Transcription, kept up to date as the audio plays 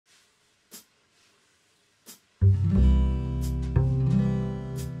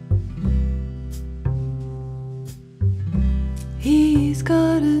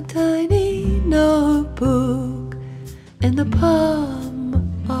a tiny notebook in the palm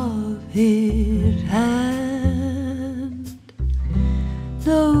of his hand.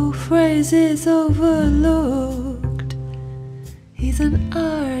 No phrase is overlooked. He's an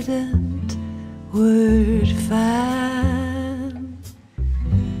ardent word fan.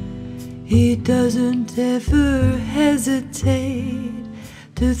 He doesn't ever hesitate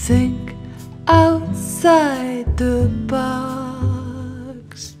to think outside the box.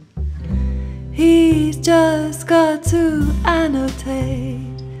 He's just got to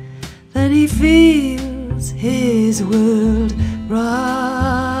annotate, then he feels his world rock.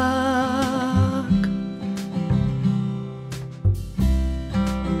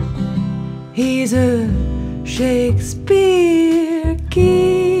 He's a Shakespeare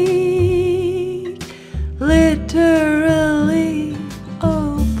geek, literally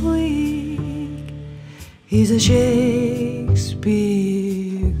oblique. He's a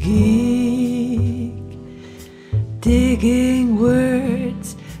Shakespeare geek, digging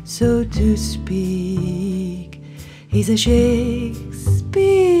words, so to speak. He's a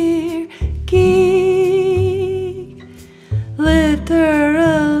Shakespeare geek,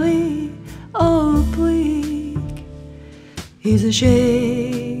 literally oblique. He's a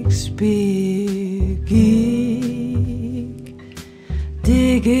Shakespeare geek,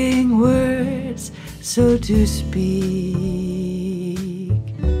 digging words, so to speak.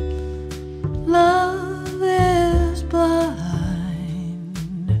 Love is blind,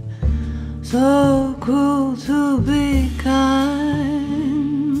 so cruel to be kind.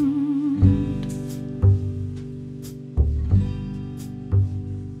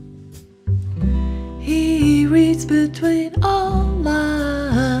 He reads between all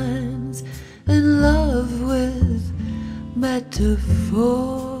lines, in love with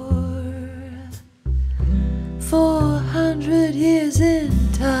metaphor. 400 years in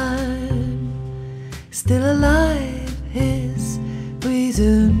time, still alive, his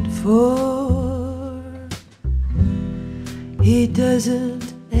reason for. He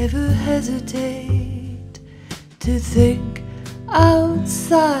doesn't ever hesitate to think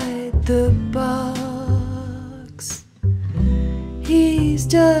outside the box. He's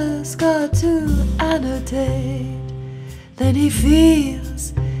just got to annotate, then he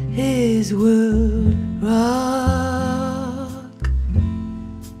feels his world rock.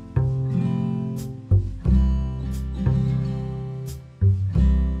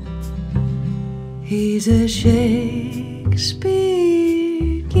 He's a Shakespeare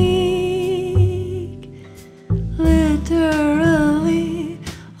geek, literally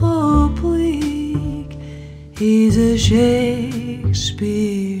oblique. He's a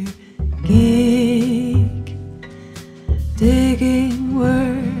Shakespeare geek, digging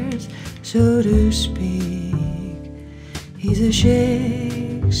words, so to speak. He's a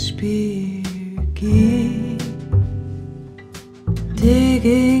Shakespeare geek,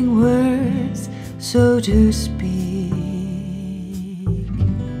 digging words, so to speak.